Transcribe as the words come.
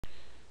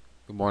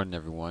Good morning,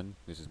 everyone.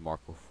 This is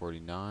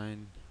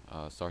Marco49,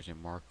 Sergeant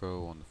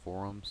Marco on the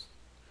forums.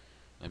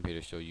 I'm here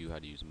to show you how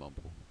to use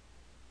Mumble.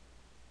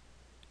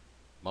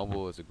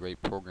 Mumble is a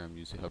great program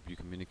used to help you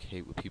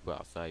communicate with people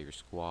outside your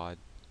squad,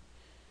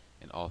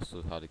 and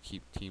also how to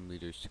keep team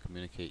leaders to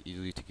communicate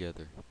easily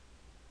together.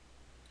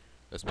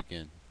 Let's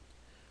begin.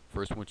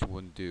 First, what you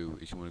want to do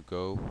is you want to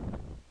go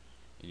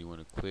and you want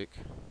to click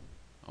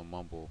on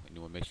Mumble, and you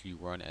want to make sure you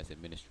run as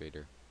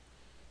administrator.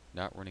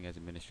 Not running as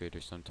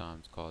administrator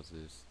sometimes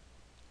causes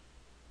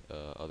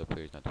other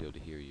players not to be able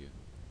to hear you.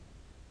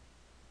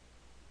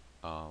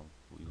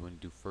 What you want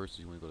to do first is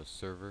you want to go to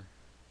server,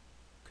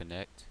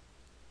 connect,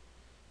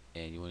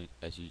 and you want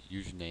as your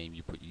username,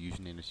 you put your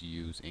username that you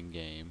use in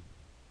game,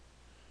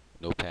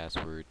 no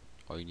password.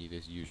 All you need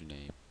is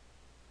username.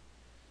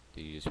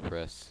 Then you just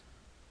press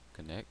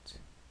connect,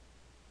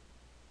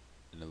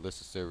 and the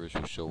list of servers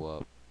will show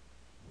up.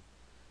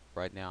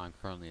 Right now, I'm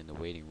currently in the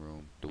waiting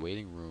room. The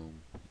waiting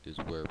room is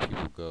where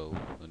people go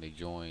when they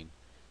join,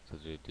 so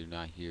they do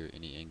not hear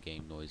any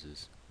in-game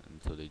noises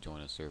until they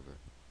join a server.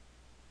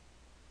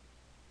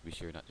 Be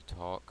sure not to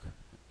talk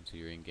until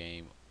you're in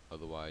game,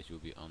 otherwise you'll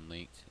be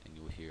unlinked and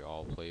you will hear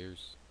all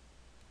players.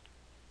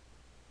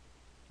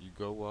 You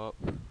go up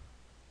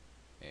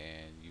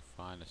and you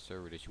find a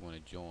server that you want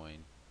to join,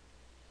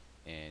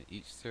 and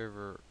each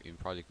server in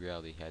Project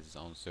Reality has its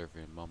own server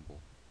in Mumble.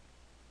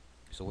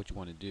 So what you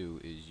want to do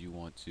is you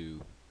want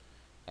to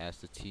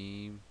ask the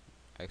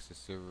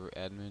server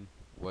admin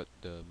what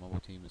the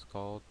Mumble team is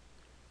called,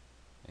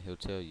 and he'll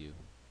tell you.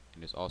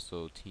 And there's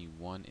also Team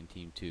 1 and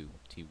Team 2.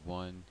 Team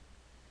 1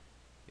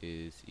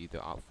 is either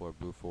Op4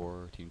 Blue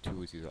 4, Team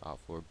 2 is either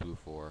Op4 Blue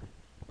 4,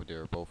 but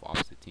they're both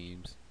opposite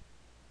teams.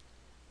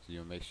 So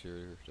you'll make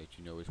sure that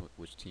you know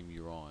which team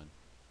you're on.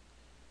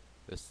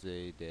 Let's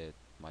say that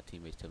my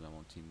teammates tell me I'm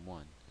on Team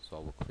 1, so I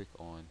will click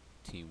on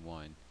Team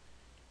 1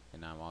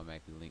 and I'm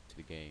automatically linked to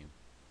the game.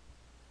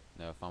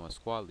 Now if I'm a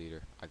squad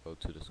leader, I go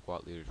to the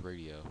squad leader's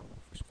radio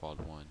for squad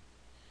 1,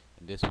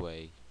 and this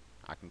way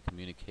I can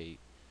communicate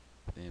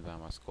with anybody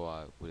in my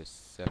squad with a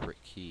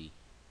separate key.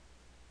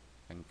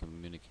 I can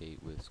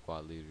communicate with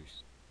squad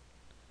leaders.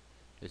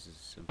 This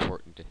is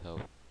important to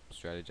help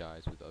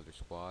strategize with other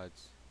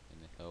squads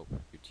and to help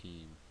your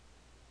team.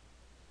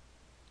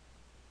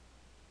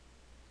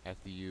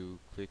 After you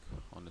click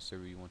on the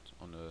server you want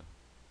on the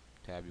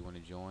tab you want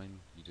to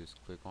join, you just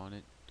click on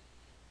it,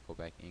 go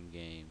back in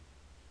game.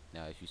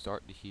 Now if you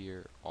start to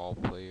hear all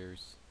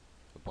players,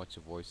 a bunch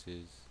of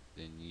voices,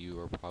 then you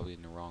are probably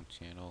in the wrong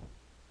channel.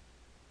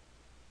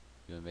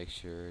 You want to make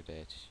sure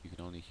that you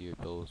can only hear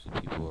those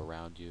people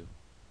around you.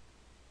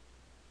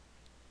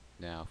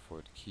 Now for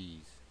the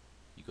keys,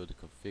 you go to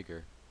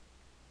configure,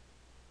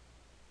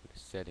 go to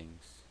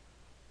settings,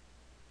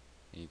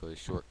 and you go to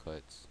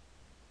shortcuts.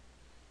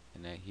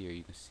 And that here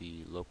you can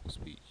see local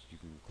speech. You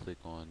can click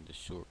on the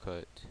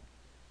shortcut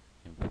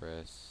and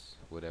press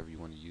whatever you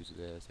want to use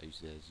it as. I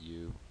use it as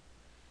U.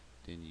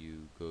 Then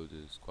you go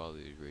to squad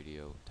leader's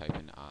radio, type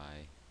in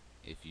I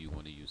if you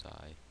want to use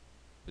I.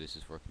 But this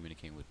is for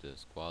communicating with the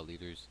squad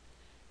leaders.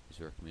 This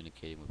is for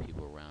communicating with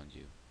people around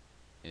you.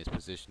 And it's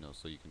positional,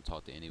 so you can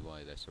talk to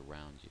anybody that's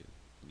around you.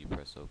 And you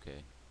press OK.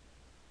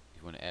 If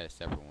you want to add a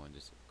separate one,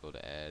 just go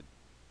to add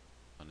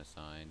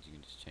unassigned. You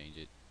can just change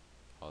it,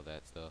 all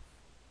that stuff.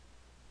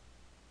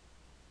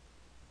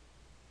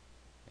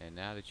 And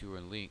now that you are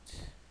linked,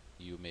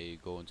 you may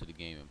go into the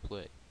game and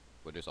play.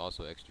 But there's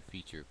also an extra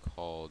feature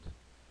called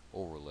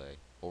overlay.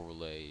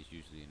 Overlay is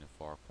usually in the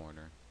far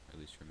corner, at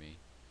least for me.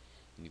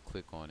 And you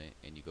click on it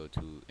and you go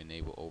to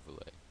enable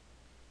overlay.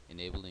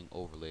 Enabling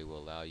overlay will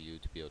allow you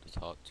to be able to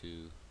talk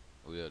to,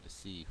 or be able to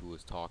see who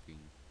is talking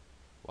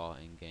while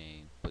in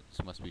game, but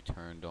this must be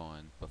turned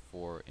on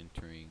before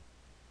entering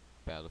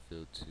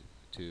Battlefield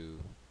to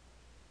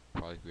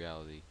Project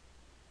Reality,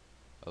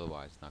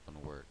 otherwise it's not going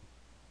to work.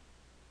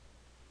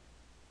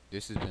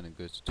 This has been a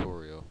good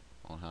tutorial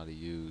on how to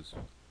use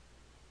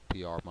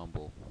PR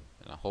Mumble,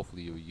 and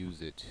hopefully you'll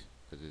use it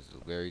because it's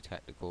a very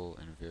tactical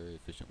and very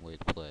efficient way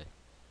to play.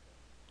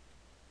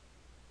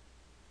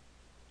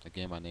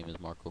 Again, my name is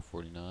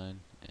Marco49,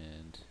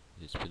 and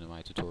it's been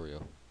my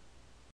tutorial.